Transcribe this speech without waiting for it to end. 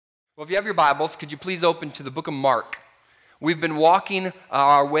Well, if you have your Bibles, could you please open to the book of Mark? We've been walking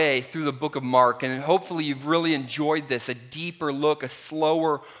our way through the book of Mark, and hopefully you've really enjoyed this, a deeper look, a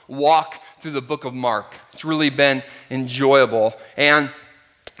slower walk through the book of Mark. It's really been enjoyable. And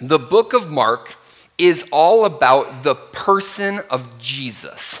the book of Mark is all about the person of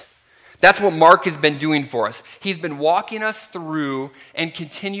Jesus. That's what Mark has been doing for us. He's been walking us through and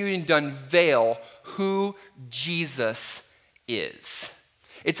continuing to unveil who Jesus is.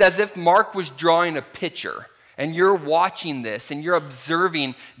 It's as if Mark was drawing a picture, and you're watching this, and you're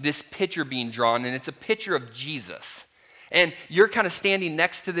observing this picture being drawn, and it's a picture of Jesus. And you're kind of standing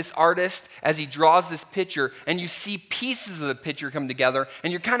next to this artist as he draws this picture, and you see pieces of the picture come together,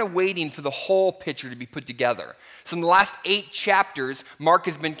 and you're kind of waiting for the whole picture to be put together. So in the last 8 chapters, Mark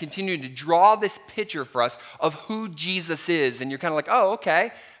has been continuing to draw this picture for us of who Jesus is, and you're kind of like, oh,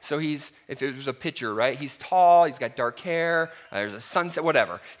 okay. So if it was a picture, right? He's tall, he's got dark hair, there's a sunset,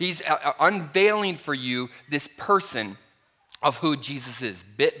 whatever. He's unveiling for you this person of who Jesus is,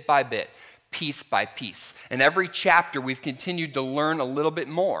 bit by bit. Piece by piece. In every chapter, we've continued to learn a little bit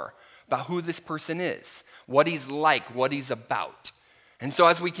more about who this person is, what he's like, what he's about. And so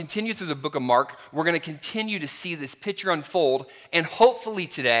as we continue through the book of Mark, we're going to continue to see this picture unfold, and hopefully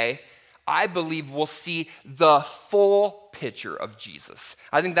today, I believe we'll see the full picture of Jesus.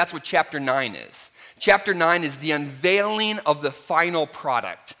 I think that's what chapter 9 is. Chapter 9 is the unveiling of the final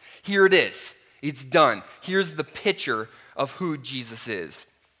product. Here it is. It's done. Here's the picture of who Jesus is.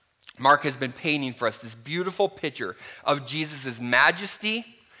 Mark has been painting for us this beautiful picture of Jesus' majesty,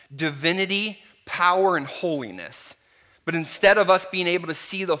 divinity, power, and holiness. But instead of us being able to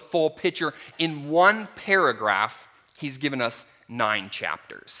see the full picture in one paragraph, he's given us 9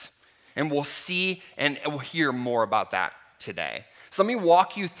 chapters. And we'll see and we'll hear more about that today. So let me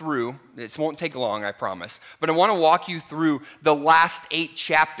walk you through, this won't take long, I promise, but I want to walk you through the last 8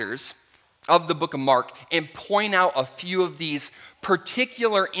 chapters of the book of Mark and point out a few of these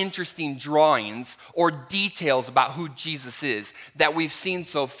particular interesting drawings or details about who Jesus is that we've seen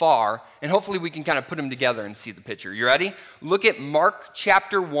so far, and hopefully we can kind of put them together and see the picture. You ready? Look at Mark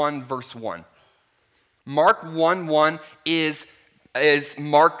chapter 1, verse 1. Mark 1:1 is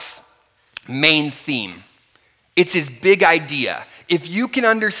Mark's main theme. It's his big idea. If you can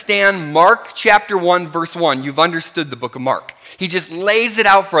understand Mark chapter 1, verse 1, you've understood the book of Mark. He just lays it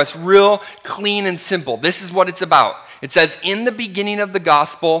out for us real clean and simple. This is what it's about. It says, in the beginning of the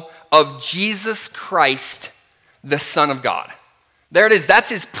gospel of Jesus Christ, the Son of God. There it is. That's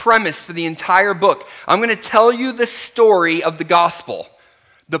his premise for the entire book. I'm going to tell you the story of the gospel.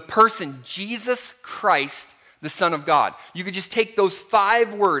 The person, Jesus Christ, the Son of God. You could just take those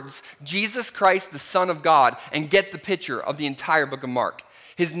 5 words, Jesus Christ, the Son of God, and get the picture of the entire book of Mark.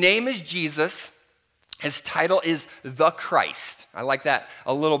 His name is Jesus. His title is the Christ. I like that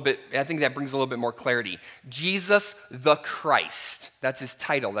a little bit. I think that brings a little bit more clarity. Jesus the Christ. That's his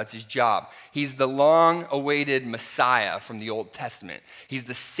title. That's his job. He's the long-awaited Messiah from the Old Testament. He's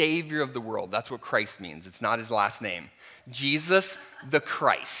the Savior of the world. That's what Christ means. It's not his last name. Jesus the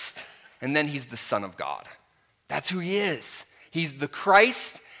Christ. And then he's the Son of God. That's who he is. He's the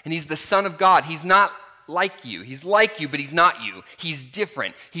Christ, and he's the Son of God. He's not like you. He's like you, but he's not you. He's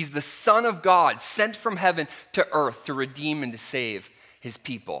different. He's the Son of God, sent from heaven to earth to redeem and to save his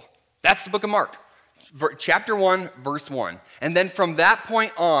people. That's the book of Mark, chapter 1, verse 1. And then from that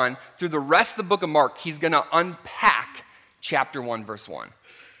point on, through the rest of the book of Mark, he's going to unpack chapter 1, verse 1.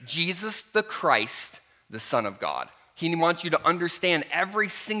 Jesus the Christ, the Son of God. He wants you to understand every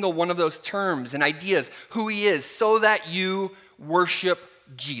single one of those terms and ideas, who he is, so that you worship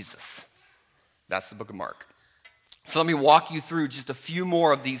Jesus. That's the book of Mark. So let me walk you through just a few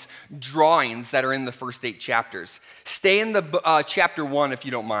more of these drawings that are in the first 8 chapters. Stay in the chapter 1 if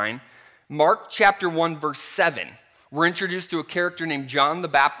you don't mind. Mark chapter 1, verse 7. We're introduced to a character named John the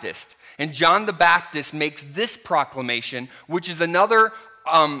Baptist. And John the Baptist makes this proclamation, which is another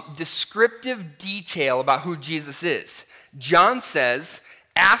descriptive detail about who Jesus is. John says,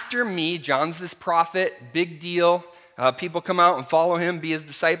 after me, John's this prophet, big deal. People come out and follow him, be his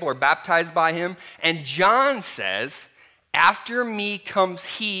disciple, or baptized by him. And John says, after me comes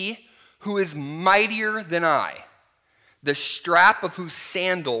he who is mightier than I, the strap of whose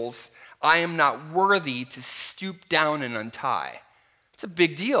sandals I am not worthy to stoop down and untie. It's a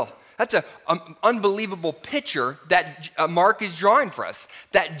big deal. That's an unbelievable picture that Mark is drawing for us.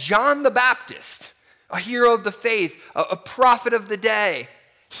 That John the Baptist, a hero of the faith, a prophet of the day,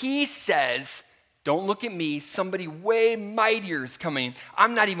 he says, don't look at me, somebody way mightier is coming.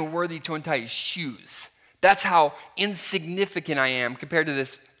 I'm not even worthy to untie his shoes. That's how insignificant I am compared to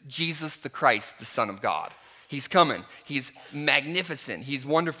this Jesus the Christ, the Son of God. He's coming. He's magnificent. He's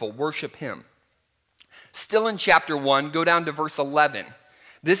wonderful. Worship him. Still in chapter 1, go down to verse 11.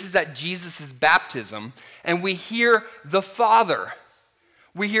 This is at Jesus' baptism, and we hear the Father.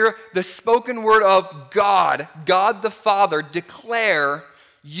 We hear the spoken word of God, God the Father, declare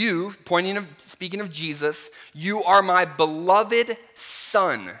you, speaking of Jesus, you are my beloved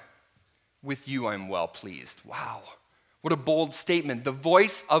Son. With you I'm well pleased. Wow, what a bold statement. The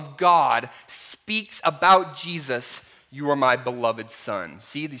voice of God speaks about Jesus. You are my beloved Son.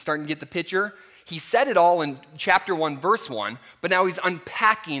 See, he's starting to get the picture. He said it all in chapter 1, verse 1, but now he's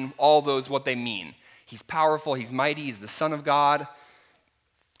unpacking all those, what they mean. He's powerful, he's mighty, he's the Son of God.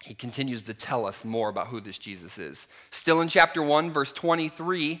 He continues to tell us more about who this Jesus is. Still in chapter 1, verse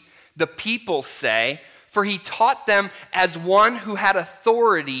 23, the people say, for he taught them as one who had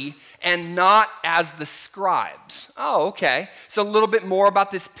authority and not as the scribes. Oh, okay. So a little bit more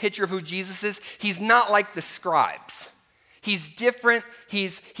about this picture of who Jesus is. He's not like the scribes. He's different.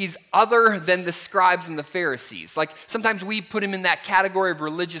 He's other than the scribes and the Pharisees. Like sometimes we put him in that category of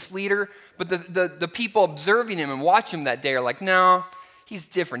religious leader, but the people observing him and watching him that day are like, no, he's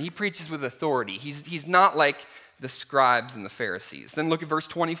different. He preaches with authority. He's not like the scribes and the Pharisees. Then look at verse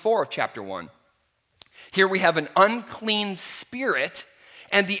 24 of chapter 1. Here we have an unclean spirit,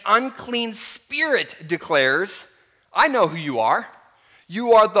 and the unclean spirit declares, I know who you are.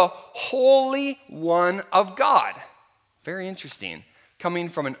 You are the Holy One of God. Very interesting. Coming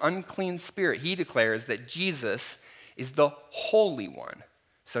from an unclean spirit, he declares that Jesus is the Holy One.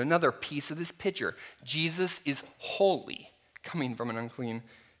 So another piece of this picture, Jesus is holy, coming from an unclean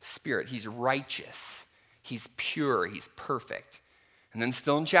spirit. He's righteous. He's pure. He's perfect. And then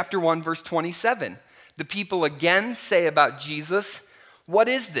still in chapter 1, verse 27, the people again say about Jesus, what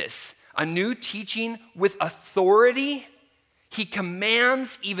is this? A new teaching with authority? He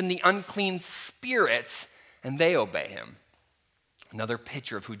commands even the unclean spirits, and they obey him. Another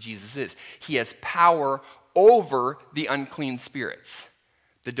picture of who Jesus is. He has power over the unclean spirits.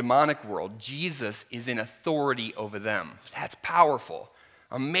 The demonic world, Jesus is in authority over them. That's powerful,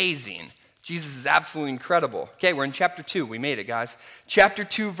 amazing. Jesus is absolutely incredible. Okay, we're in chapter 2. We made it, guys. Chapter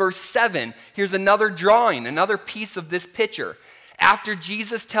 2, verse 7. Here's another drawing, another piece of this picture. After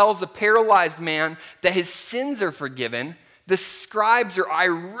Jesus tells a paralyzed man that his sins are forgiven, the scribes are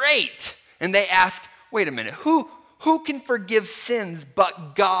irate, and they ask, wait a minute, who can forgive sins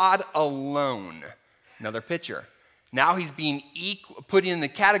but God alone? Another picture. Now he's being put in the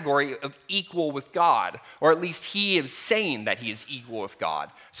category of equal with God, or at least he is saying that he is equal with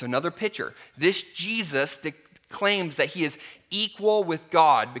God. So another picture. This Jesus claims that he is equal with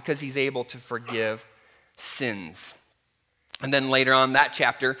God because he's able to forgive sins. And then later on in that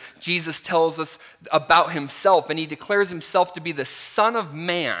chapter, Jesus tells us about himself, and he declares himself to be the Son of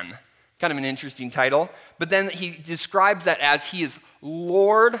Man. Kind of an interesting title. But then he describes that as he is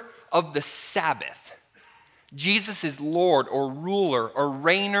Lord of the Sabbath. Jesus is Lord or ruler or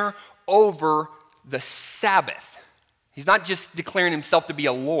reigner over the Sabbath. He's not just declaring himself to be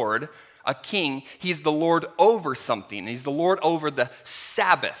a Lord, a king. He's the Lord over something. He's the Lord over the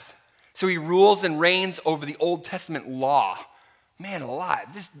Sabbath. So he rules and reigns over the Old Testament law. Man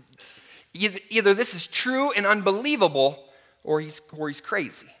alive. Either this is true and unbelievable, or he's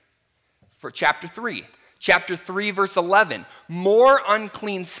crazy. For chapter 3. Chapter 3, verse 11. More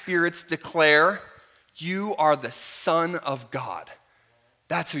unclean spirits declare, you are the Son of God.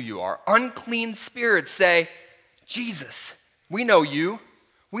 That's who you are. Unclean spirits say, Jesus, we know you.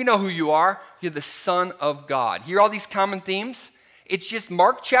 We know who you are. You're the Son of God. Hear all these common themes? It's just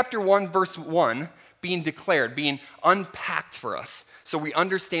Mark chapter 1, verse 1 being declared, being unpacked for us so we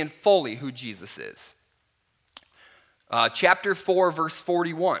understand fully who Jesus is. Chapter 4, verse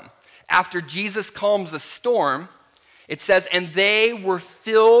 41. After Jesus calms a storm, it says, and they were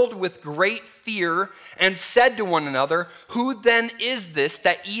filled with great fear and said to one another, who then is this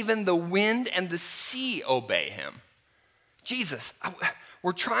that even the wind and the sea obey him? Jesus,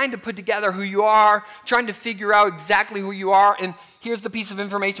 we're trying to put together who you are, trying to figure out exactly who you are, and here's the piece of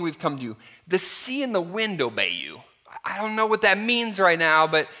information we've come to. The sea and the wind obey you. I don't know what that means right now,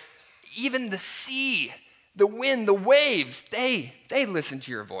 but even the sea, the wind, the waves, they listen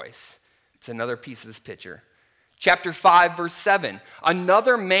to your voice. It's another piece of this picture. Chapter 5, verse 7.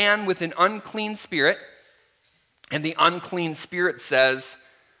 Another man with an unclean spirit, and the unclean spirit says,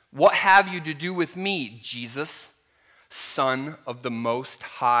 what have you to do with me, Jesus, Son of the Most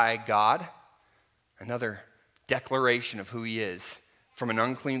High God? Another declaration of who he is from an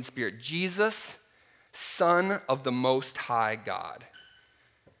unclean spirit. Jesus, Son of the Most High God.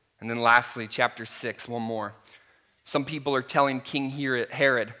 And then lastly, chapter 6, one more. Some people are telling King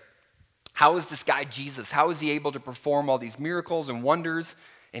Herod, How is this guy Jesus? How is he able to perform all these miracles and wonders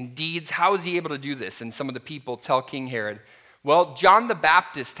and deeds? How is he able to do this? And some of the people tell King Herod, well, John the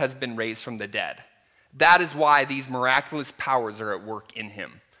Baptist has been raised from the dead. That is why these miraculous powers are at work in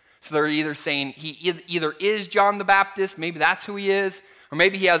him. So they're either saying he either is John the Baptist, maybe that's who he is, or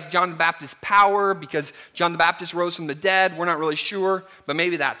maybe he has John the Baptist's power because John the Baptist rose from the dead. We're not really sure, but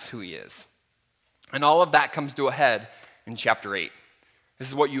maybe that's who he is. And all of that comes to a head in chapter 8. This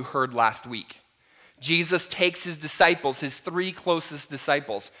is what you heard last week. Jesus takes his disciples, his three closest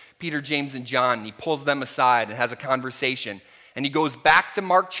disciples, Peter, James, and John, and he pulls them aside and has a conversation. And he goes back to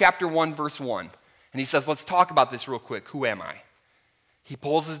Mark chapter 1, verse 1. And he says, let's talk about this real quick. Who am I? He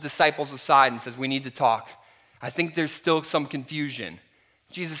pulls his disciples aside and says, we need to talk. I think there's still some confusion.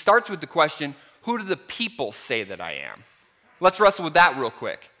 Jesus starts with the question, who do the people say that I am? Let's wrestle with that real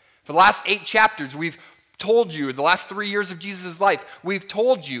quick. For the last 8 chapters, we've told you, the last 3 years of Jesus' life, we've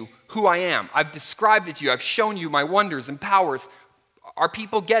told you who I am. I've described it to you. I've shown you my wonders and powers. Are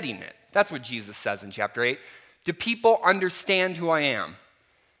people getting it? That's what Jesus says in chapter 8. Do people understand who I am?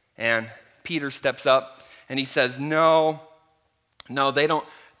 And Peter steps up and he says, no, they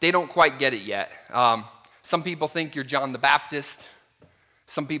don't quite get it yet. Some people think you're John the Baptist.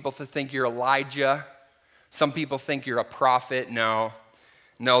 Some people think you're Elijah. Some people think you're a prophet. No,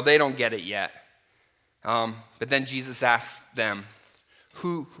 they don't get it yet. But then Jesus asks them,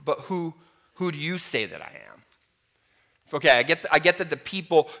 who do you say that I am? Okay, I get that the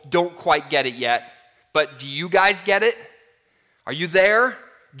people don't quite get it yet, but do you guys get it? Are you there?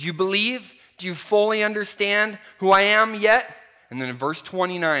 Do you believe? Do you fully understand who I am yet? And then in verse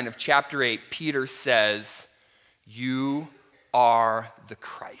 29 of chapter 8, Peter says, you are the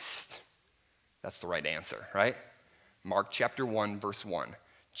Christ. That's the right answer, right? Mark chapter 1, verse 1.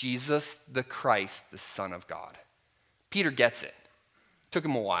 Jesus the Christ, the Son of God. Peter gets it. Took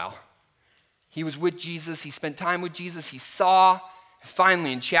him a while. He was with Jesus. He spent time with Jesus. He saw.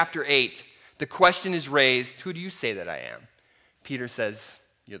 Finally, in chapter 8, the question is raised, who do you say that I am? Peter says,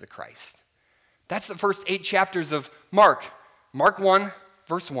 you're the Christ. That's the first 8 chapters of Mark. Mark 1,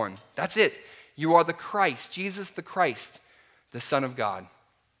 verse 1. That's it. You are the Christ, Jesus the Christ, the Son of God.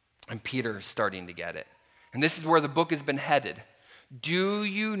 And Peter is starting to get it. And this is where the book has been headed. Do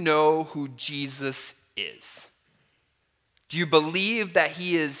you know who Jesus is? Do you believe that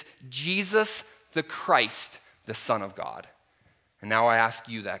he is Jesus the Christ, the Son of God? And now I ask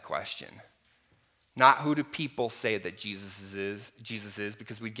you that question. Not who do people say that Jesus is,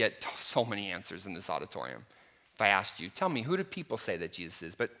 because we get so many answers in this auditorium. If I asked you, tell me, who do people say that Jesus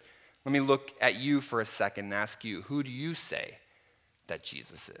is? But let me look at you for a second and ask you, who do you say that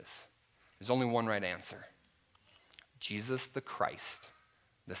Jesus is? There's only one right answer. Jesus the Christ,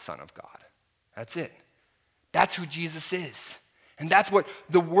 the Son of God. That's it. That's who Jesus is. And that's what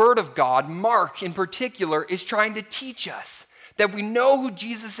the Word of God, Mark in particular, is trying to teach us. That we know who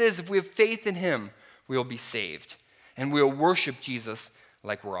Jesus is. If we have faith in him, we will be saved. And we will worship Jesus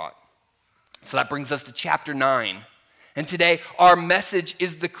like we're ought. So that brings us to chapter 9. And today, our message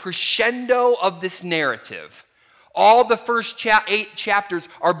is the crescendo of this narrative. All the first 8 chapters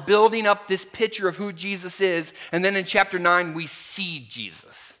are building up this picture of who Jesus is. And then in chapter 9, we see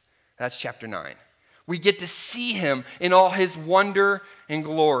Jesus. That's chapter 9. We get to see him in all his wonder and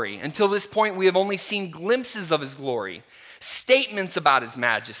glory. Until this point, we have only seen glimpses of his glory, statements about his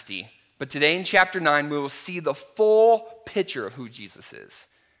majesty. But today in chapter 9, we will see the full picture of who Jesus is.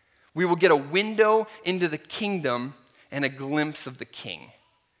 We will get a window into the kingdom and a glimpse of the king.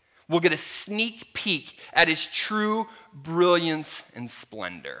 We'll get a sneak peek at his true brilliance and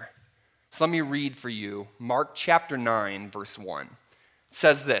splendor. So let me read for you Mark chapter 9, verse 1. It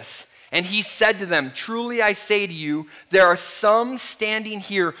says this, and he said to them, truly I say to you, there are some standing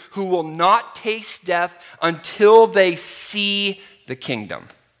here who will not taste death until they see the kingdom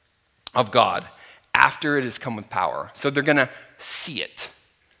of God after it has come with power. So they're going to see it.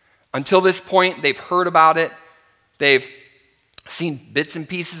 Until this point, they've heard about it. They've seen bits and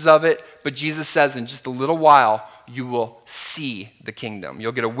pieces of it. But Jesus says in just a little while, you will see the kingdom.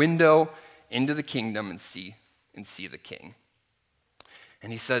 You'll get a window into the kingdom and see the king.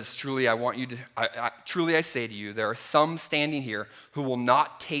 And he says, truly I say to you, there are some standing here who will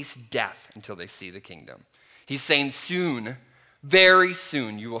not taste death until they see the kingdom. He's saying soon, very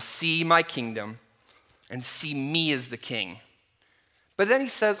soon, you will see my kingdom and see me as the king. But then he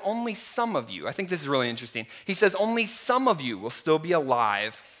says, only some of you, I think this is really interesting. He says, only some of you will still be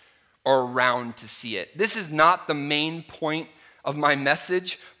alive or around to see it. This is not the main point of my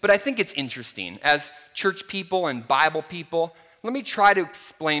message, but I think it's interesting. As church people and Bible people, let me try to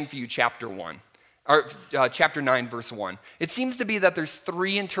explain for you chapter 1. chapter 9, verse 1. It seems to be that there's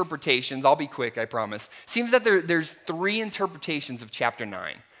three interpretations. I'll be quick, I promise. Seems that there's three interpretations of chapter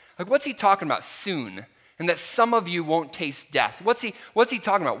 9. Like, what's he talking about? Soon. And that some of you won't taste death. What's he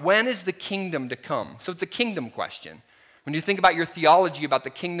talking about? When is the kingdom to come? So it's a kingdom question. When you think about your theology about the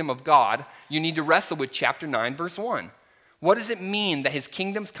kingdom of God, you need to wrestle with chapter 9, verse 1. What does it mean that his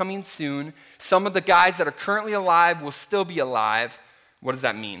kingdom's coming soon? Some of the guys that are currently alive will still be alive. What does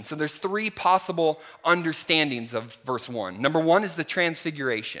that mean? So there's three possible understandings of verse 1. Number one is the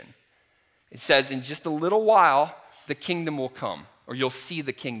transfiguration. It says, in just a little while, the kingdom will come, or you'll see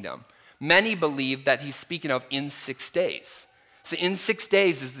the kingdom. Many believe that he's speaking of in 6 days. So in 6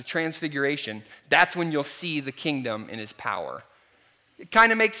 days is the transfiguration. That's when you'll see the kingdom in his power. It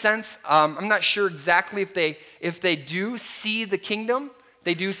kind of makes sense. I'm not sure exactly if they do see the kingdom.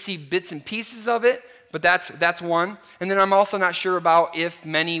 They do see bits and pieces of it, but that's one. And then I'm also not sure about if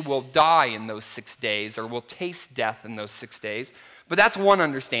many will die in those 6 days or will taste death in those 6 days. But that's one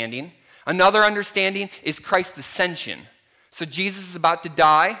understanding. Another understanding is Christ's ascension. So Jesus is about to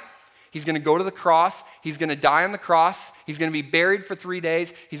die. He's going to go to the cross. He's going to die on the cross. He's going to be buried for 3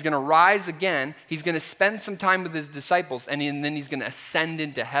 days. He's going to rise again. He's going to spend some time with his disciples, and then he's going to ascend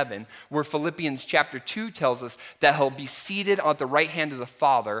into heaven, where Philippians chapter 2 tells us that he'll be seated at the right hand of the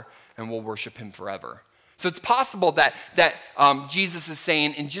Father, and we'll worship him forever. So it's possible that Jesus is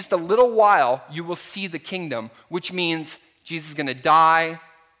saying, in just a little while, you will see the kingdom, which means Jesus is going to die,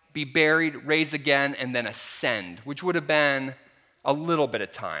 be buried, raise again, and then ascend, which would have been a little bit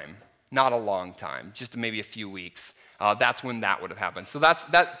of time. Not a long time, just maybe a few weeks. That's when that would have happened. So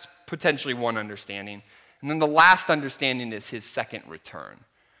that's potentially one understanding. And then the last understanding is his second return,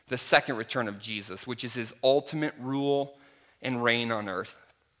 the second return of Jesus, which is his ultimate rule and reign on earth.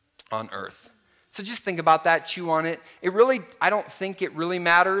 So just think about that, chew on it. I don't think it really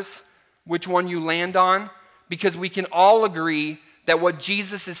matters which one you land on, because we can all agree that what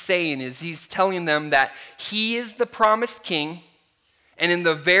Jesus is saying is he's telling them that he is the promised king. And in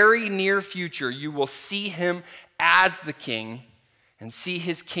the very near future, you will see him as the king and see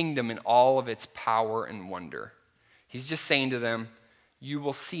his kingdom in all of its power and wonder. He's just saying to them, you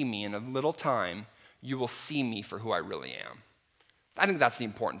will see me in a little time. You will see me for who I really am. I think that's the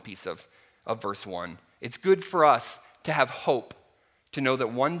important piece of verse 1. It's good for us to have hope, to know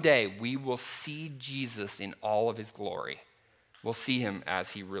that one day we will see Jesus in all of his glory. We'll see him as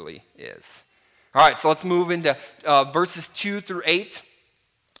he really is. All right, so let's move into verses 2 through 8.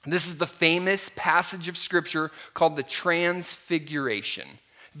 This is the famous passage of Scripture called the Transfiguration.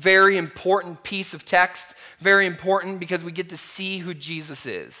 Very important piece of text, very important because we get to see who Jesus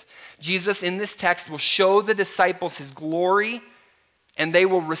is. Jesus in this text will show the disciples his glory, and they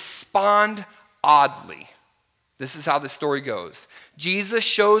will respond oddly. This is how the story goes. Jesus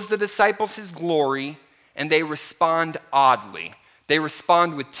shows the disciples his glory, and they respond oddly. They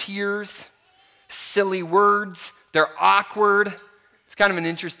respond with tears, silly words, they're awkward. It's kind of an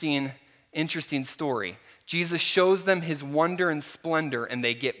interesting story. Jesus shows them his wonder and splendor, and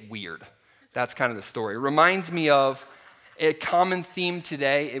they get weird. That's kind of the story. It reminds me of a common theme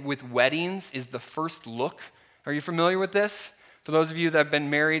today with weddings is the first look. Are you familiar with this? For those of you that have been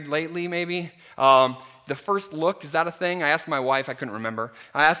married lately, maybe. The first look, is that a thing? I asked my wife, I couldn't remember.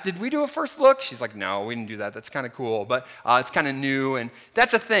 I asked, did we do a first look? She's like, no, we didn't do that. That's kind of cool, but it's kind of new. And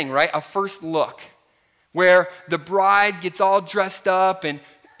that's a thing, right? A first look, where the bride gets all dressed up and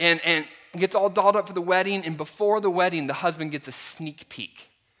gets all dolled up for the wedding, and before the wedding, the husband gets a sneak peek,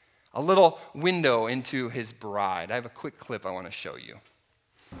 a little window into his bride. I have a quick clip I want to show you.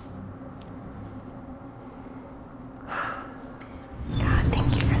 God,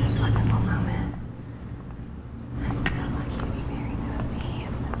 thank you for this wonderful moment. I'm so lucky to be married to this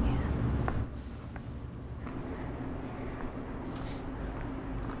handsome man.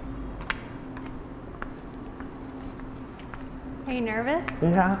 Are you nervous?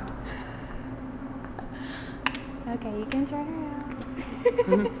 Yeah. Okay, you can turn around.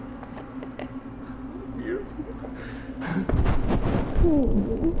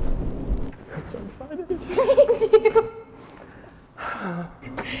 I'm so excited. Me too.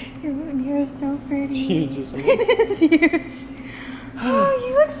 You're so pretty. It's huge, isn't it? It is huge. Oh,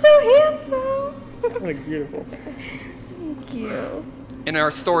 you look so handsome. You look beautiful. Thank you. In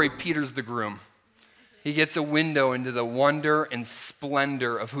our story, Peter's the groom. He gets a window into the wonder and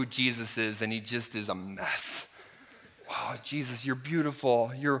splendor of who Jesus is, and he just is a mess. Wow, Jesus, you're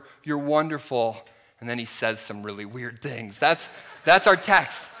beautiful. You're wonderful. And then he says some really weird things. That's our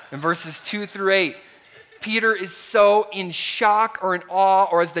text in verses 2 through 8. Peter is so in shock or in awe,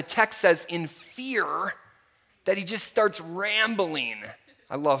 or as the text says, in fear, that he just starts rambling.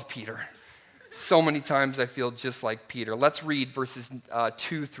 I love Peter. So many times I feel just like Peter. Let's read verses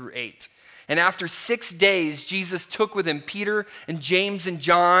 2 through 8. And after 6 days, Jesus took with him Peter and James and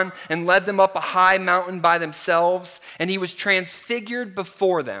John and led them up a high mountain by themselves, and he was transfigured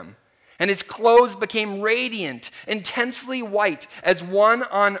before them. And his clothes became radiant, intensely white, as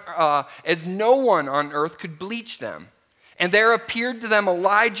no one on earth could bleach them. And there appeared to them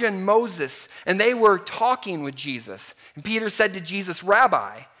Elijah and Moses, and they were talking with Jesus. And Peter said to Jesus,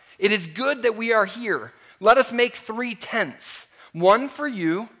 "Rabbi, it is good that we are here. Let us make 3 tents, one for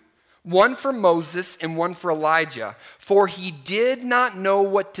you, one for Moses, and one for Elijah." For he did not know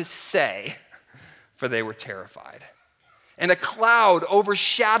what to say, for they were terrified. And a cloud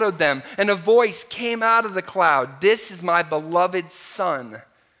overshadowed them, and a voice came out of the cloud, "This is my beloved Son.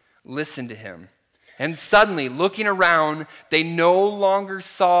 Listen to him." And suddenly, looking around, they no longer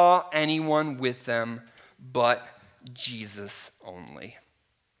saw anyone with them but Jesus only.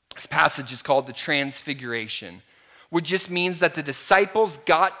 This passage is called the Transfiguration, which just means that the disciples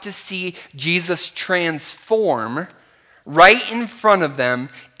got to see Jesus transform right in front of them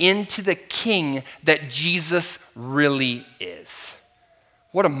into the king that Jesus really is.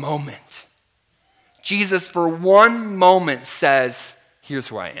 What a moment. Jesus, for one moment, says, "Here's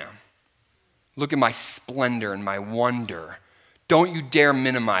who I am. Look at my splendor and my wonder. Don't you dare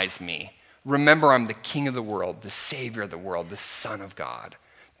minimize me. Remember, I'm the king of the world, the savior of the world, the Son of God.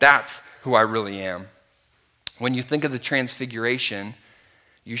 That's who I really am." When you think of the Transfiguration,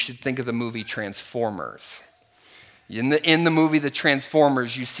 you should think of the movie Transformers. In the movie The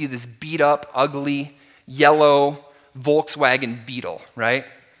Transformers, you see this beat up, ugly, yellow Volkswagen Beetle, right?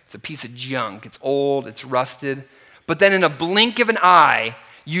 It's a piece of junk. It's old, it's rusted. But then in a blink of an eye,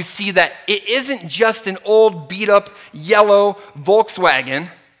 you see that it isn't just an old, beat up, yellow Volkswagen.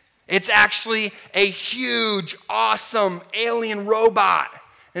 It's actually a huge, awesome alien robot.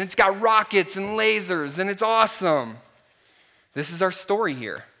 And it's got rockets and lasers, and it's awesome. This is our story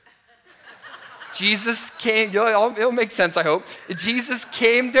here. Jesus came, it'll make sense, I hope. Jesus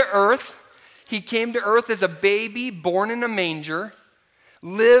came to earth. He came to earth as a baby born in a manger,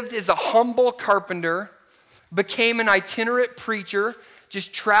 lived as a humble carpenter, became an itinerant preacher,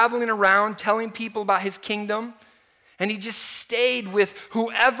 just traveling around telling people about his kingdom, and he just stayed with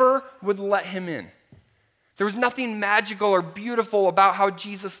whoever would let him in. There was nothing magical or beautiful about how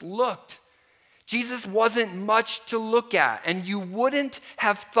Jesus looked. Jesus wasn't much to look at, and you wouldn't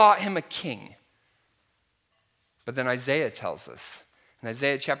have thought him a king. But then Isaiah tells us, in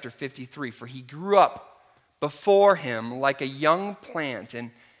Isaiah chapter 53, "For he grew up before him like a young plant,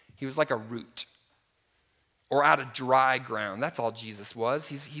 and he was like a root, or out of dry ground." That's all Jesus was.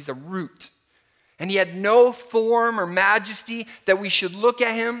 He's a root. And he had no form or majesty that we should look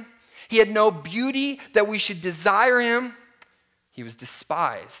at him. He had no beauty that we should desire him. He was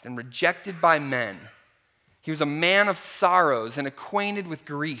despised and rejected by men. He was a man of sorrows and acquainted with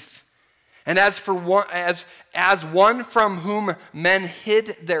grief. And as one from whom men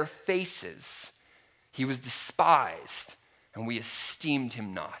hid their faces, he was despised, and we esteemed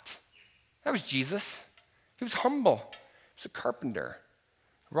him not. That was Jesus. He was humble. He was a carpenter.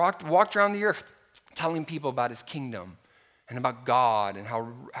 Walked around the earth telling people about his kingdom and about God and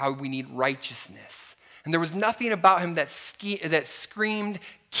how we need righteousness. And there was nothing about him that screamed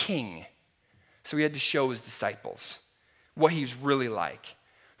king. So he had to show his disciples what he was really like.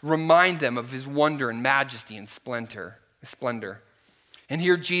 Remind them of his wonder and majesty and splendor. And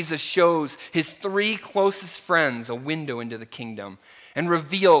here Jesus shows his 3 closest friends a window into the kingdom and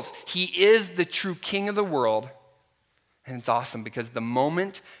reveals he is the true king of the world. And it's awesome because the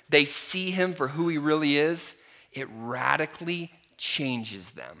moment they see him for who he really is, it radically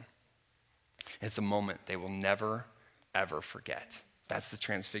changes them. It's a moment they will never, ever forget. That's the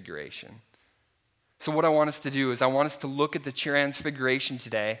Transfiguration. So what I want us to do is I want us to look at the Transfiguration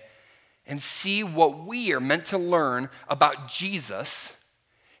today and see what we are meant to learn about Jesus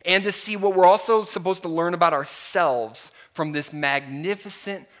and to see what we're also supposed to learn about ourselves from this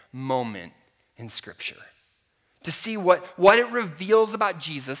magnificent moment in Scripture. To see what it reveals about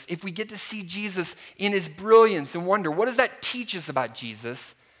Jesus. If we get to see Jesus in his brilliance and wonder, what does that teach us about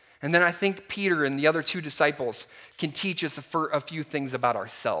Jesus? And then I think Peter and the other 2 disciples can teach us a few things about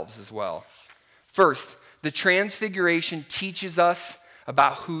ourselves as well. First, the Transfiguration teaches us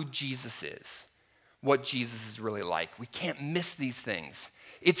about who Jesus is, what Jesus is really like. We can't miss these things.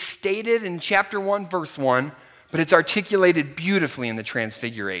 It's stated in chapter 1, verse 1, but it's articulated beautifully in the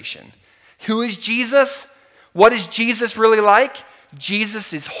Transfiguration. Who is Jesus? What is Jesus really like?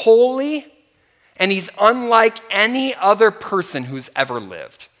 Jesus is holy, and he's unlike any other person who's ever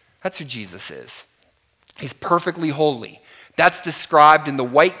lived. That's who Jesus is. He's perfectly holy. That's described in the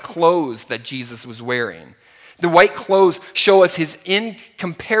white clothes that Jesus was wearing. The white clothes show us his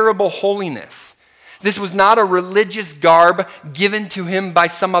incomparable holiness. This was not a religious garb given to him by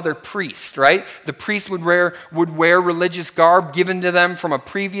some other priest, right? The priest would wear religious garb given to them from a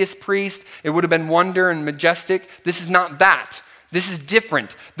previous priest. It would have been wonder and majestic. This is not that. This is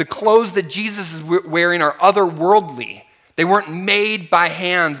different. The clothes that Jesus is wearing are otherworldly. They weren't made by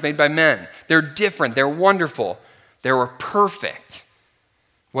hands, made by men. They're different. They're wonderful. They were perfect.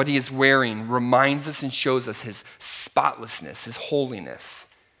 What he is wearing reminds us and shows us his spotlessness, his holiness.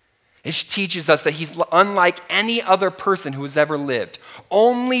 It teaches us that he's unlike any other person who has ever lived.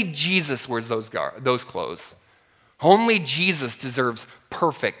 Only Jesus wears those clothes. Only Jesus deserves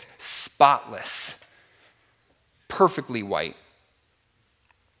perfect, spotless, perfectly white.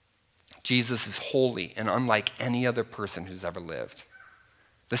 Jesus is holy and unlike any other person who's ever lived.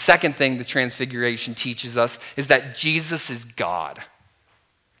 The second thing the Transfiguration teaches us is that Jesus is God.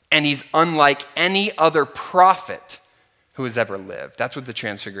 And he's unlike any other prophet who has ever lived. That's what the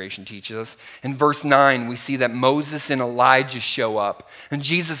Transfiguration teaches us. In verse 9, we see that Moses and Elijah show up. And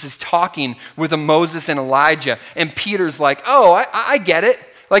Jesus is talking with Moses and Elijah. And Peter's like, oh, I get it.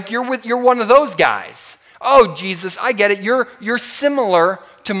 Like, you're one of those guys. Oh, Jesus, I get it. You're similar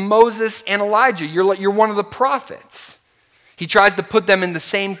to Moses and Elijah. You're one of the prophets. He tries to put them in the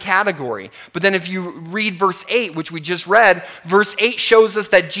same category. But then if you read verse 8, which we just read, verse 8 shows us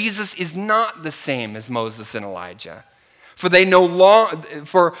that Jesus is not the same as Moses and Elijah. For they no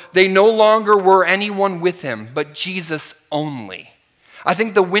longer were anyone with him, but Jesus only. I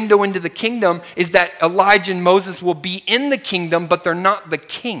think the window into the kingdom is that Elijah and Moses will be in the kingdom, but they're not the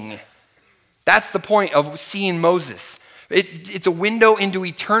king. That's the point of seeing Moses. It's a window into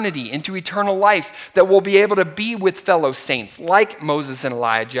eternity, into eternal life, that we'll be able to be with fellow saints like Moses and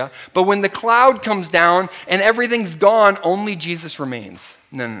Elijah. But when the cloud comes down and everything's gone, only Jesus remains.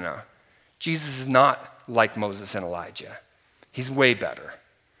 No. Jesus is not like Moses and Elijah. He's way better.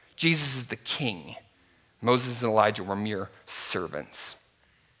 Jesus is the king. Moses and Elijah were mere servants.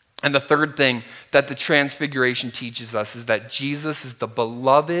 And the third thing that the Transfiguration teaches us is that Jesus is the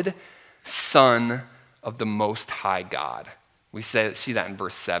beloved Son of the Most High God. We see that in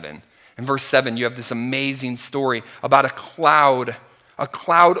verse 7. In verse 7, you have this amazing story about a cloud. A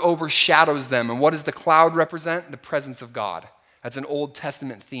cloud overshadows them. And what does the cloud represent? The presence of God. That's an Old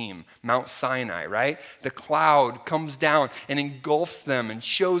Testament theme, Mount Sinai, right? The cloud comes down and engulfs them and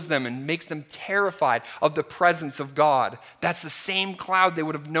shows them and makes them terrified of the presence of God. That's the same cloud they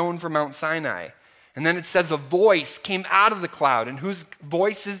would have known from Mount Sinai. And then it says a voice came out of the cloud. And whose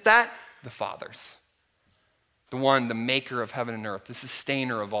voice is that? The Father's. The one, the maker of heaven and earth, the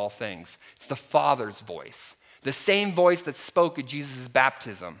sustainer of all things. It's the Father's voice. The same voice that spoke at Jesus'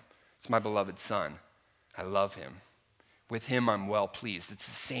 baptism. It's my beloved Son. I love him. With him I'm well pleased. It's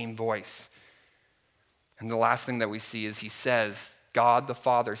the same voice. And the last thing that we see is he says, God the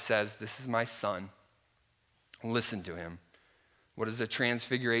Father says, this is my Son. Listen to him. What does the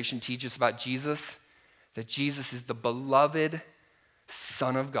Transfiguration teach us about Jesus? That Jesus is the beloved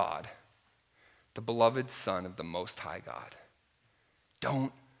Son of God. The beloved Son of the Most High God.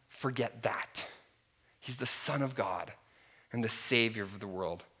 Don't forget that. He's the Son of God and the Savior of the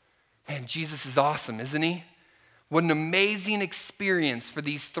world. Man, Jesus is awesome, isn't he? What an amazing experience for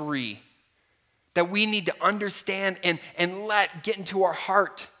these three that we need to understand and let get into our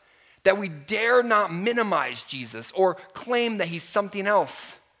heart. That we dare not minimize Jesus or claim that he's something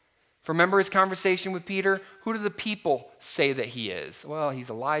else. Remember his conversation with Peter? Who do the people say that he is? Well, he's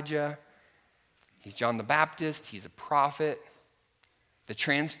Elijah. He's John the Baptist. He's a prophet. The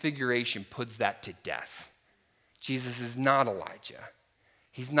Transfiguration puts that to death. Jesus is not Elijah.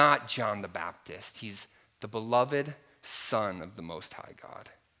 He's not John the Baptist. He's the beloved Son of the Most High God.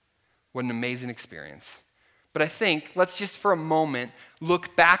 What an amazing experience. But I think, let's just for a moment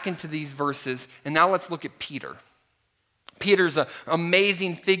look back into these verses, and now let's look at Peter. Peter's an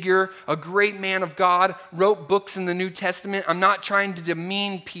amazing figure, a great man of God, wrote books in the New Testament. I'm not trying to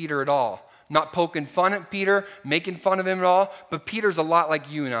demean Peter at all. I'm not poking fun at Peter, making fun of him at all, but Peter's a lot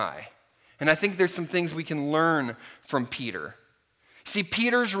like you and I. And I think there's some things we can learn from Peter. See,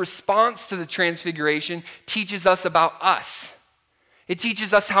 Peter's response to the Transfiguration teaches us about us. It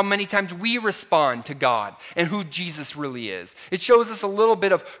teaches us how many times we respond to God and who Jesus really is. It shows us a little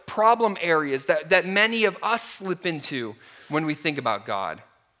bit of problem areas that many of us slip into when we think about God.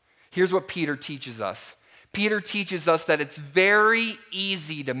 Here's what Peter teaches us. Peter teaches us that it's very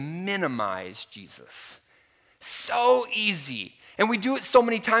easy to minimize Jesus. So easy. And we do it so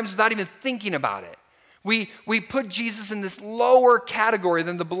many times without even thinking about it. We put Jesus in this lower category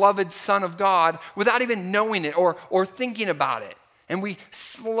than the beloved Son of God without even knowing it or thinking about it. And we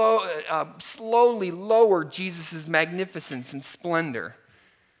slowly lower Jesus' magnificence and splendor.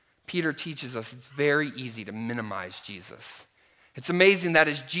 Peter teaches us it's very easy to minimize Jesus. It's amazing that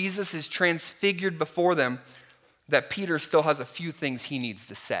as Jesus is transfigured before them, that Peter still has a few things he needs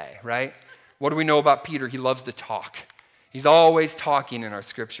to say, right? What do we know about Peter? He loves to talk. He's always talking in our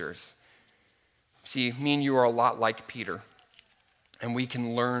scriptures. See, me and you are a lot like Peter, and we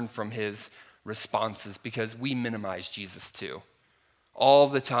can learn from his responses because we minimize Jesus too. All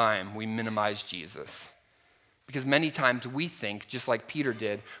the time we minimize Jesus. Because many times we think, just like Peter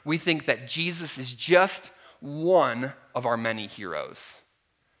did, we think that Jesus is just one of our many heroes.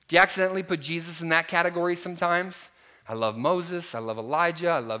 Do you accidentally put Jesus in that category sometimes? I love Moses, I love Elijah,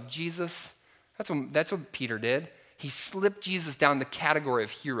 I love Jesus. That's what Peter did. He slipped Jesus down the category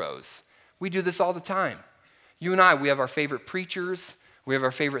of heroes. We do this all the time. You and I, we have our favorite preachers, we have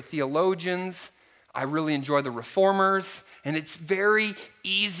our favorite theologians. I really enjoy the reformers, and it's very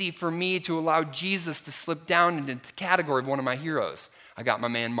easy for me to allow Jesus to slip down into the category of one of my heroes. I got my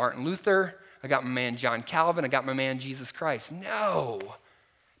man Martin Luther, I got my man John Calvin, I got my man Jesus Christ. No,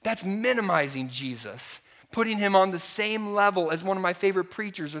 that's minimizing Jesus, putting him on the same level as one of my favorite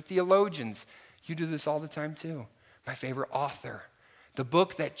preachers or theologians. You do this all the time too. My favorite author. The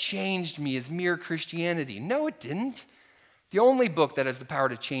book that changed me is Mere Christianity. No, it didn't. The only book that has the power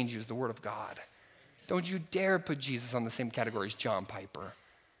to change you is the Word of God. Don't you dare put Jesus on the same category as John Piper.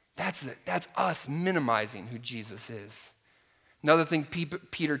 That's us minimizing who Jesus is. Another thing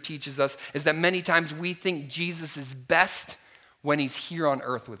Peter teaches us is that many times we think Jesus is best when he's here on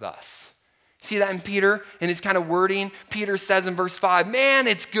earth with us. See that in Peter, in his kind of wording? Peter says in verse 5, man,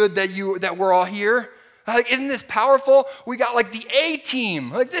 it's good that we're all here. Like, isn't this powerful? We got like the A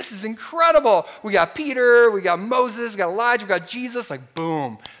team. Like, this is incredible. We got Peter, we got Moses, we got Elijah, we got Jesus. Like,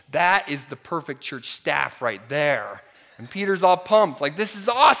 boom. That is the perfect church staff right there. And Peter's all pumped. Like, this is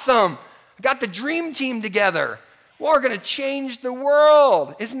awesome. I got the dream team together. We're going to change the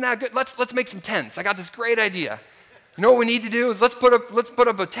world. Isn't that good? Let's make some tents. I got this great idea. You know what we need to do is let's put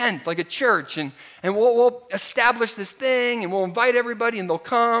up a tent, like a church, and we'll establish this thing, and we'll invite everybody, and they'll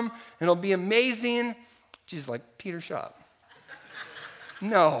come, and it'll be amazing. Jesus like, Peter, shut up.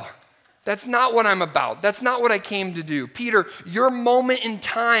 No, that's not what I'm about. That's not what I came to do. Peter, your moment in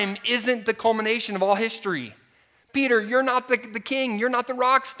time isn't the culmination of all history. Peter, you're not the king. You're not the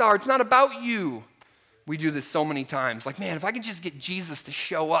rock star. It's not about you. We do this so many times. Like, man, if I could just get Jesus to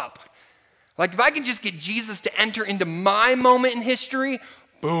show up. Like, if I could just get Jesus to enter into my moment in history,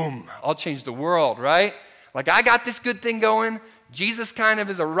 boom, I'll change the world, right? Like, I got this good thing going. Jesus kind of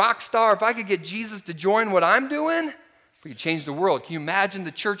is a rock star. If I could get Jesus to join what I'm doing, we could change the world. Can you imagine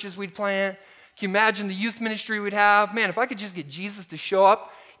the churches we'd plant? Can you imagine the youth ministry we'd have? Man, if I could just get Jesus to show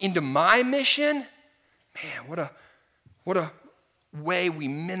up into my mission, man, what a way we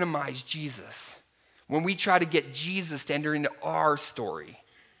minimize Jesus when we try to get Jesus to enter into our story.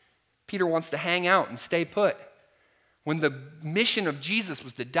 Peter wants to hang out and stay put. When the mission of Jesus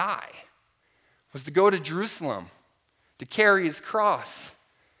was to die, was to go to Jerusalem, to carry his cross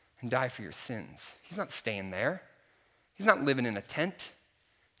and die for your sins. He's not staying there. He's not living in a tent.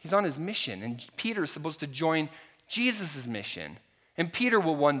 He's on his mission, and Peter is supposed to join Jesus' mission. And Peter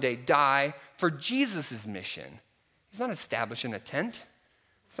will one day die for Jesus' mission. He's not establishing a tent.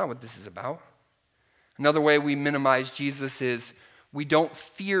 That's not what this is about. Another way we minimize Jesus is we don't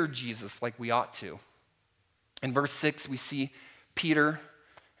fear Jesus like we ought to. In verse 6, we see Peter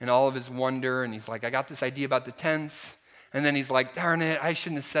and all of his wonder, and he's like, I got this idea about the tents. And then he's like, darn it, I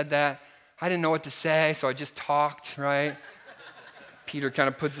shouldn't have said that. I didn't know what to say, so I just talked, right? Peter kind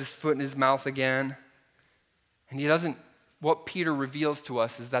of puts his foot in his mouth again. And what Peter reveals to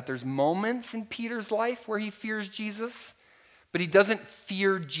us is that there's moments in Peter's life where he fears Jesus, but he doesn't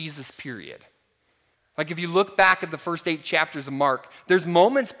fear Jesus, period. Like if you look back at the first 8 chapters of Mark, there's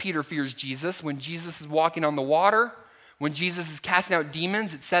moments Peter fears Jesus when Jesus is walking on the water. When Jesus is casting out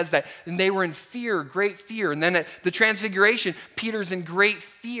demons, it says that and they were in fear, great fear. And then at the transfiguration, Peter's in great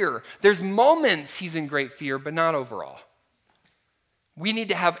fear. There's moments he's in great fear, but not overall. We need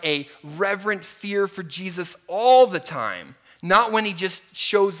to have a reverent fear for Jesus all the time, not when he just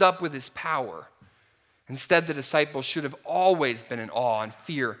shows up with his power. Instead, the disciples should have always been in awe and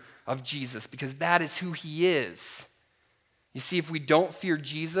fear of Jesus because that is who he is. You see, if we don't fear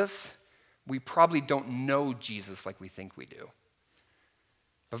Jesus, we probably don't know Jesus like we think we do.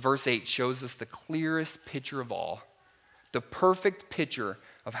 But verse 8 shows us the clearest picture of all, the perfect picture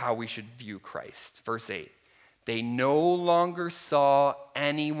of how we should view Christ. Verse 8, they no longer saw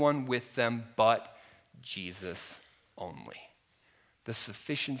anyone with them but Jesus only. The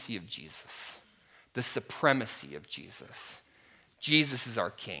sufficiency of Jesus. The supremacy of Jesus. Jesus is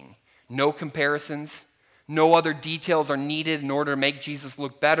our King. No comparisons. No other details are needed in order to make Jesus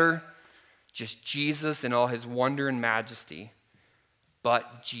look better. Just Jesus in all his wonder and majesty.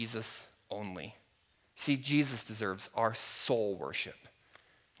 But Jesus only. See, Jesus deserves our sole worship.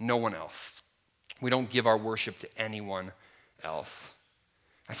 No one else. We don't give our worship to anyone else.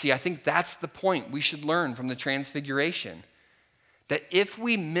 I think that's the point we should learn from the Transfiguration. That if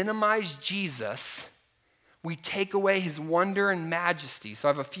we minimize Jesus, we take away his wonder and majesty. So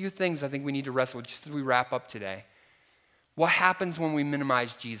I have a few things I think we need to wrestle with just as we wrap up today. What happens when we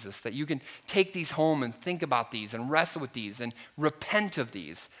minimize Jesus? That you can take these home and think about these and wrestle with these and repent of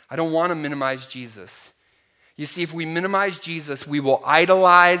these. I don't want to minimize Jesus. You see, if we minimize Jesus, we will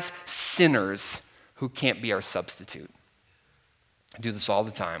idolize sinners who can't be our substitute. I do this all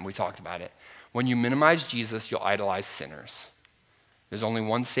the time. We talked about it. When you minimize Jesus, you'll idolize sinners. There's only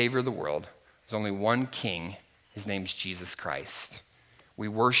one Savior of the world. There's only one King. His name's Jesus Christ. We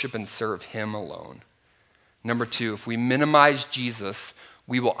worship and serve him alone. Number two, if we minimize Jesus,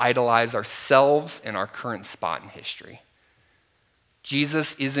 we will idolize ourselves and our current spot in history.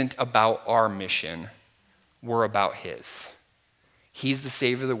 Jesus isn't about our mission. We're about his. He's the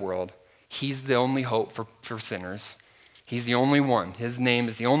Savior of the world. He's the only hope for sinners. He's the only one. His name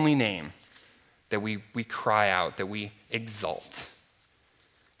is the only name that we cry out, that we exalt.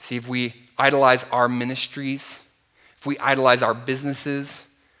 See, if we idolize our ministries, if we idolize our businesses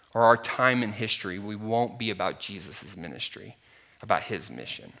or our time in history, we won't be about Jesus' ministry, about his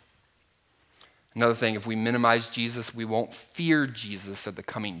mission. Another thing, if we minimize Jesus, we won't fear Jesus or the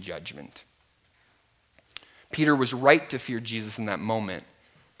coming judgment. Peter was right to fear Jesus in that moment,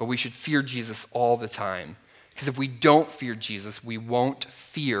 but we should fear Jesus all the time. Because if we don't fear Jesus, we won't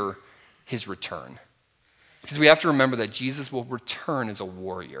fear his return. Because we have to remember that Jesus will return as a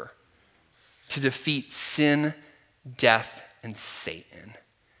warrior to defeat sin, death, and Satan.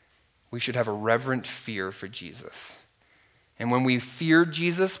 We should have a reverent fear for Jesus. And when we fear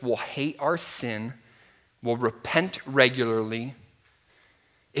Jesus, we'll hate our sin, we'll repent regularly.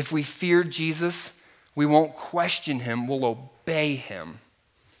 If we fear Jesus, we won't question him, we'll obey him.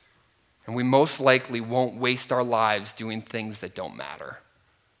 And we most likely won't waste our lives doing things that don't matter.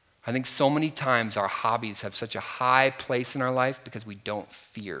 I think so many times our hobbies have such a high place in our life because we don't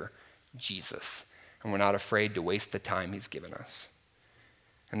fear Jesus. And we're not afraid to waste the time he's given us.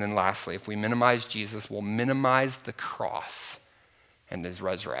 And then lastly, if we minimize Jesus, we'll minimize the cross and his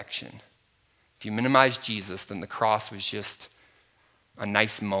resurrection. If you minimize Jesus, then the cross was just a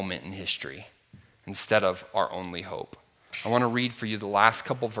nice moment in history instead of our only hope. I want to read for you the last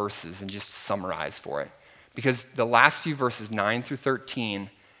couple verses and just summarize for it. Because the last few verses, 9 through 13,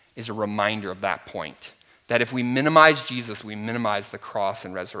 is a reminder of that point. That if we minimize Jesus, we minimize the cross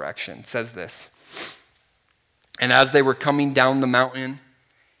and resurrection. It says this, "And as they were coming down the mountain,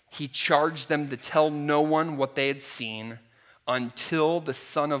 he charged them to tell no one what they had seen until the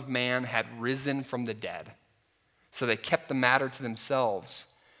Son of Man had risen from the dead. So they kept the matter to themselves,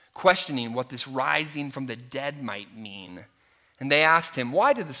 questioning what this rising from the dead might mean. And they asked him,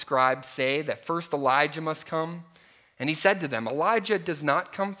 'Why did the scribes say that first Elijah must come?' And he said to them, 'Elijah does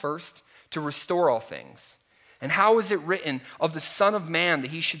not come first to restore all things. And how is it written of the Son of Man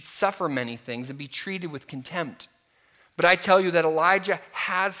that he should suffer many things and be treated with contempt? But I tell you that Elijah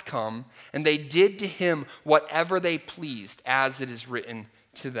has come, and they did to him whatever they pleased, as it is written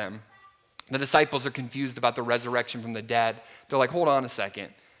to them.'" The disciples are confused about the resurrection from the dead. They're like, "Hold on a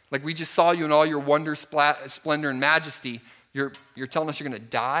second. Like, we just saw you in all your wonder, splendor, and majesty. You're telling us you're going to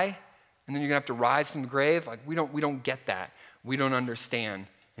die, and then you're going to have to rise from the grave? Like, we don't get that. We don't understand."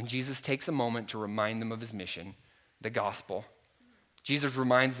 And Jesus takes a moment to remind them of his mission, the gospel. Jesus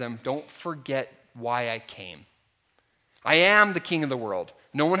reminds them, "Don't forget why I came. I am the King of the world.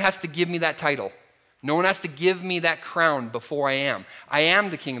 No one has to give me that title. No one has to give me that crown before I am. I am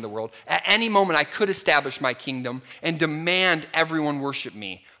the King of the world. At any moment, I could establish my kingdom and demand everyone worship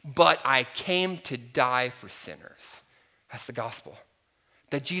me. But I came to die for sinners." That's the gospel.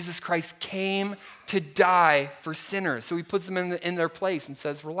 That Jesus Christ came to die for sinners. So he puts them in their place and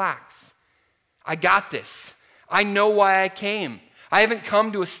says, "Relax. I got this. I know why I came. I haven't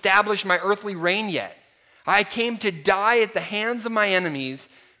come to establish my earthly reign yet. I came to die at the hands of my enemies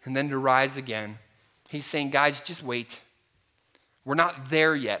and then to rise again." He's saying, guys, just wait. We're not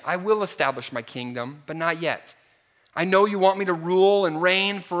there yet. I will establish my kingdom, but not yet. I know you want me to rule and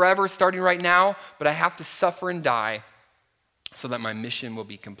reign forever starting right now, but I have to suffer and die so that my mission will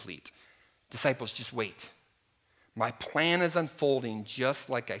be complete. Disciples, just wait. My plan is unfolding just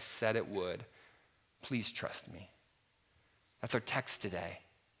like I said it would. Please trust me. That's our text today.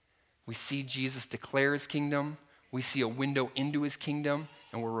 We see Jesus declare his kingdom. We see a window into his kingdom,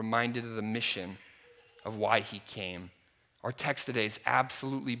 and we're reminded of the mission of why he came. Our text today is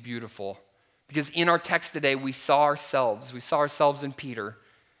absolutely beautiful because in our text today, we saw ourselves. We saw ourselves in Peter.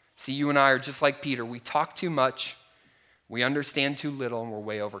 See, you and I are just like Peter. We talk too much, we understand too little, and we're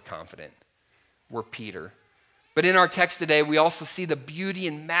way overconfident. We're Peter. But in our text today, we also see the beauty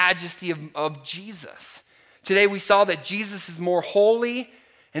and majesty of Jesus. Today, we saw that Jesus is more holy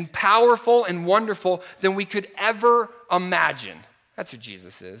and powerful and wonderful than we could ever imagine. That's who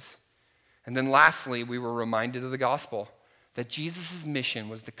Jesus is. And then lastly, we were reminded of the gospel, that Jesus' mission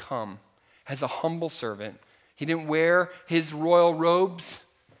was to come as a humble servant. He didn't wear his royal robes.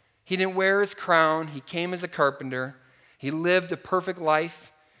 He didn't wear his crown. He came as a carpenter. He lived a perfect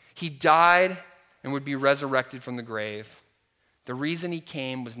life. He died and would be resurrected from the grave. The reason he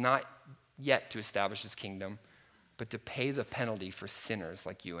came was not yet to establish his kingdom, but to pay the penalty for sinners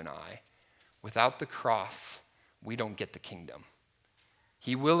like you and I. Without the cross, we don't get the kingdom.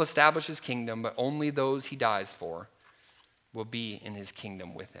 He will establish his kingdom, but only those he dies for will be in his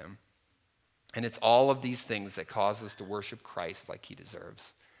kingdom with him. And it's all of these things that cause us to worship Christ like he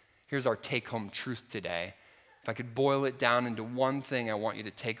deserves. Here's our take-home truth today. If I could boil it down into one thing I want you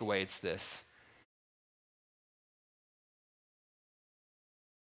to take away, it's this.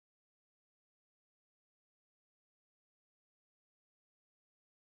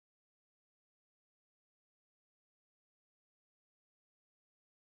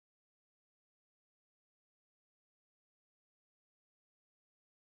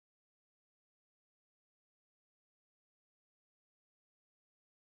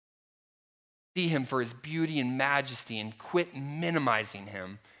 See him for his beauty and majesty and quit minimizing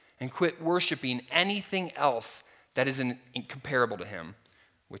him and quit worshiping anything else that is incomparable to him,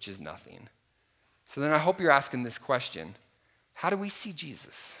 which is nothing. So then I hope you're asking this question. How do we see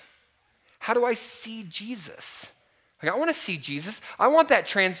Jesus? How do I see Jesus? Like, I want to see Jesus. I want that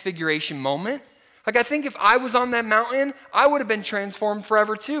transfiguration moment. Like, I think if I was on that mountain, I would have been transformed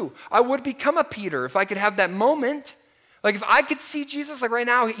forever too. I would become a Peter if I could have that moment. Like, if I could see Jesus, like right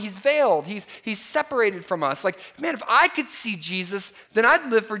now, he's veiled. He's separated from us. Like, man, if I could see Jesus, then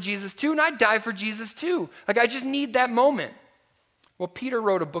I'd live for Jesus too, and I'd die for Jesus too. Like, I just need that moment. Well, Peter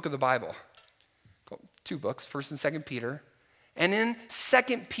wrote a book of the Bible. 2 books, 1st and 2nd Peter. And in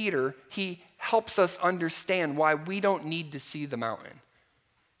 2nd Peter, he helps us understand why we don't need to see the mountain.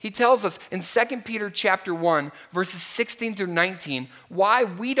 He tells us in 2 Peter chapter 1, verses 16 through 19, why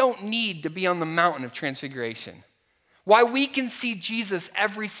we don't need to be on the mountain of transfiguration. Why we can see Jesus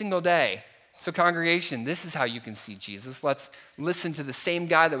every single day. So congregation, this is how you can see Jesus. Let's listen to the same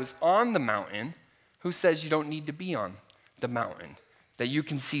guy that was on the mountain who says you don't need to be on the mountain, that you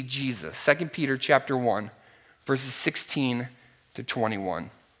can see Jesus. 2 Peter chapter 1, verses 16 to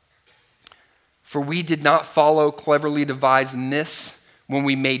 21. For we did not follow cleverly devised myths when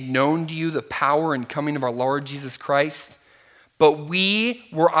we made known to you the power and coming of our Lord Jesus Christ, but we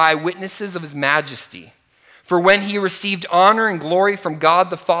were eyewitnesses of his majesty. For when he received honor and glory from God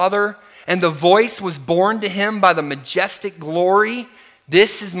the Father, and the voice was borne to him by the majestic glory,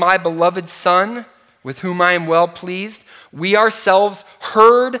 "This is my beloved Son, with whom I am well pleased," we ourselves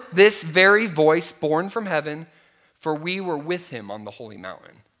heard this very voice borne from heaven, for we were with him on the holy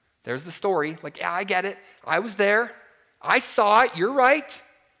mountain. There's the story. Like, yeah, I get it. I was there. I saw it. You're right.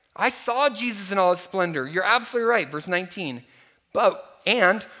 I saw Jesus in all his splendor. You're absolutely right. Verse 19.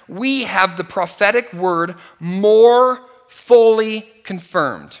 And we have the prophetic word more fully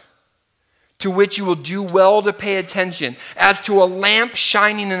confirmed, to which you will do well to pay attention, as to a lamp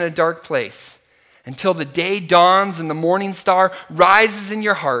shining in a dark place, until the day dawns and the morning star rises in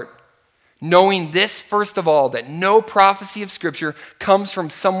your heart, knowing this first of all, that no prophecy of Scripture comes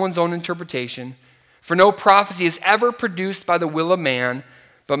from someone's own interpretation. For no prophecy is ever produced by the will of man,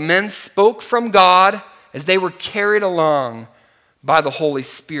 but men spoke from God as they were carried along by the Holy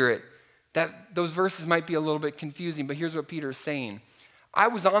Spirit. Those verses might be a little bit confusing, but here's what Peter is saying. I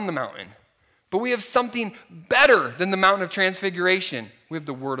was on the mountain, but we have something better than the mountain of transfiguration. We have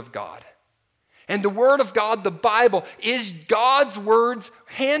the Word of God. And the Word of God, the Bible, is God's words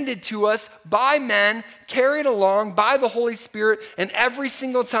handed to us by men, carried along by the Holy Spirit, and every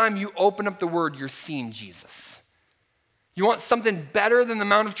single time you open up the Word, you're seeing Jesus. You want something better than the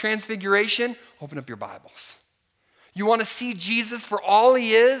Mount of Transfiguration? Open up your Bibles. You want to see Jesus for all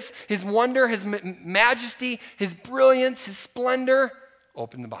he is, his wonder, his majesty, his brilliance, his splendor?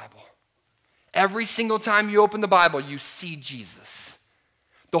 Open the Bible. Every single time you open the Bible, you see Jesus.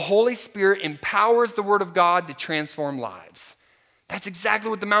 The Holy Spirit empowers the Word of God to transform lives. That's exactly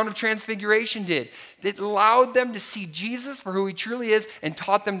what the Mount of Transfiguration did. It allowed them to see Jesus for who he truly is and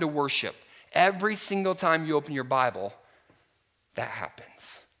taught them to worship. Every single time you open your Bible, that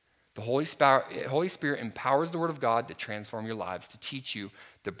happens. The Holy Spirit empowers the Word of God to transform your lives, to teach you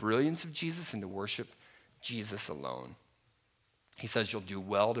the brilliance of Jesus and to worship Jesus alone. He says you'll do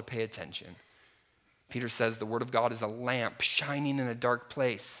well to pay attention. Peter says the Word of God is a lamp shining in a dark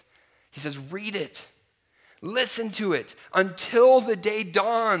place. He says read it. Listen to it until the day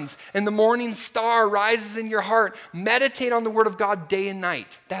dawns and the morning star rises in your heart. Meditate on the Word of God day and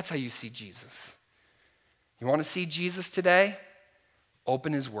night. That's how you see Jesus. You want to see Jesus today?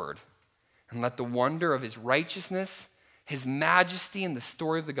 Open his Word and let the wonder of his righteousness, his majesty, and the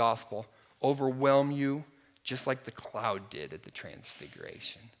story of the gospel overwhelm you just like the cloud did at the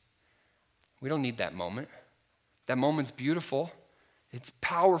Transfiguration. We don't need that moment. That moment's beautiful. It's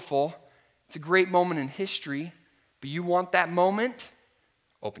powerful. It's a great moment in history, but you want that moment?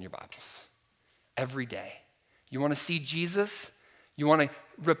 Open your Bibles every day. You want to see Jesus? You want to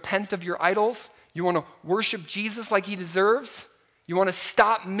repent of your idols? You want to worship Jesus like he deserves? You want to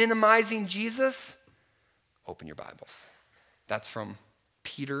stop minimizing Jesus? Open your Bibles. That's from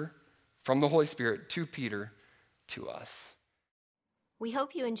Peter, from the Holy Spirit to Peter, to us. We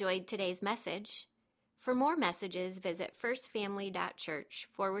hope you enjoyed today's message. For more messages, visit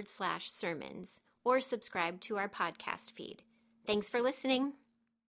firstfamily.church/sermons or subscribe to our podcast feed. Thanks for listening.